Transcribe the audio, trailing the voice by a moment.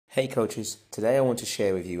Hey coaches, today I want to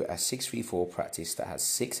share with you a 6-3-4 practice that has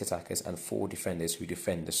 6 attackers and 4 defenders who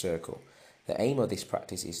defend the circle. The aim of this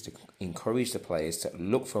practice is to encourage the players to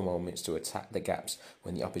look for moments to attack the gaps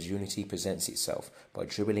when the opportunity presents itself by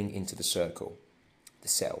dribbling into the circle, the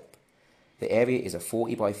cell. The area is a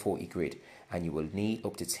 40 by 40 grid and you will need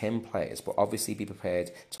up to 10 players, but obviously be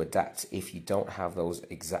prepared to adapt if you don't have those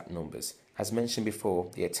exact numbers. As mentioned before,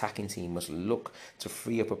 the attacking team must look to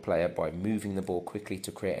free up a player by moving the ball quickly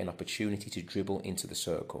to create an opportunity to dribble into the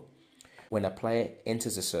circle. When a player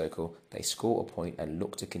enters the circle, they score a point and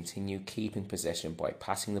look to continue keeping possession by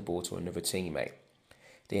passing the ball to another teammate.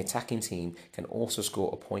 The attacking team can also score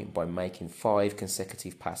a point by making 5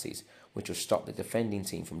 consecutive passes, which will stop the defending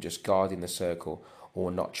team from just guarding the circle or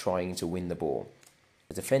not trying to win the ball.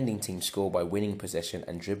 The defending team score by winning possession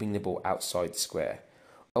and dribbling the ball outside the square.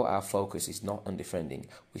 Although our focus is not on defending,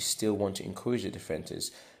 we still want to encourage the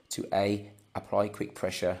defenders to A. apply quick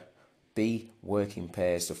pressure, B. work in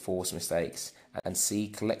pairs to force mistakes, and C.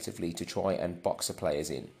 collectively to try and box the players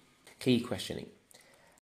in. Key questioning.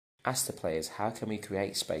 Ask the players, how can we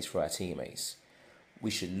create space for our teammates? We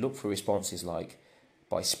should look for responses like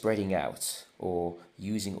by spreading out or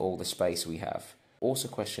using all the space we have. Also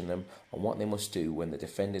question them on what they must do when the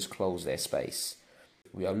defenders close their space.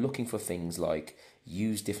 We are looking for things like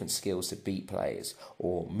use different skills to beat players,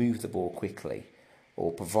 or move the ball quickly,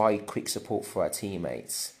 or provide quick support for our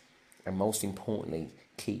teammates, and most importantly,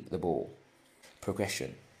 keep the ball.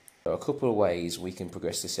 Progression. There are a couple of ways we can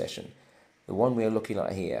progress the session. The one we are looking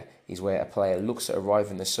at here is where a player looks to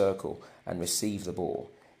arrive in the circle and receive the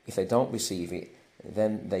ball. If they don't receive it,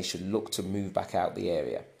 then they should look to move back out the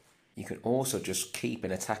area. You can also just keep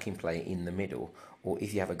an attacking player in the middle, or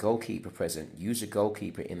if you have a goalkeeper present, use a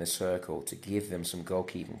goalkeeper in the circle to give them some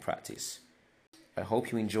goalkeeping practice. I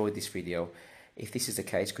hope you enjoyed this video. If this is the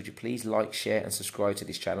case, could you please like, share and subscribe to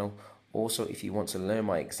this channel? Also, if you want to learn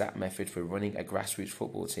my exact method for running a grassroots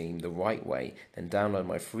football team the right way, then download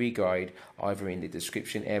my free guide either in the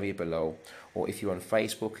description area below, or if you're on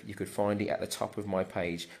Facebook, you could find it at the top of my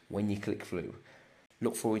page when you click through.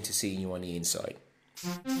 Look forward to seeing you on the inside.